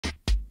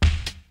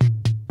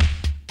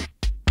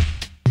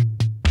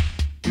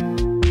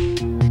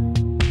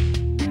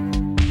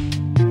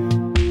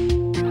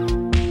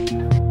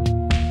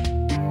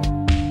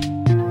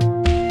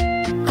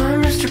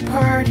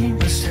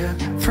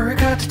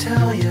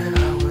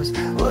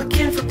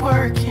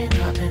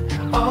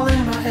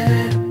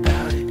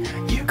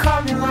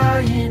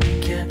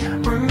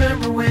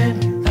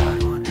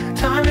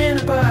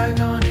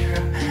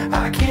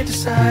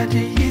side? Do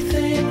you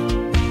think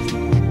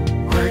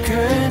we're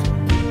good?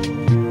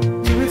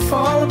 Do we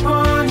fall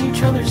upon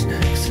each other's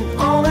necks? An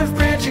olive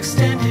branch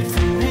extended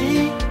from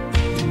me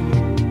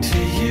to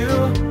you.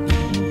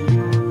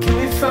 Can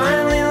we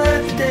finally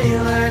let the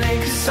daylight in?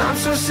 'Cause I'm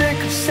so sick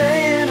of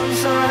saying I'm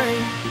sorry.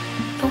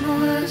 Don't know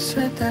why I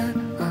said that.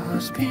 I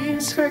was being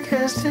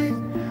sarcastic,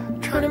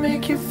 trying to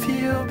make you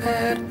feel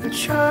bad. A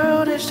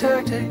childish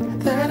tactic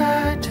that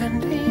I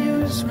tend to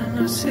use when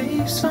I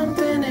see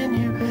something in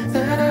you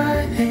that I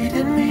hate.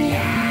 And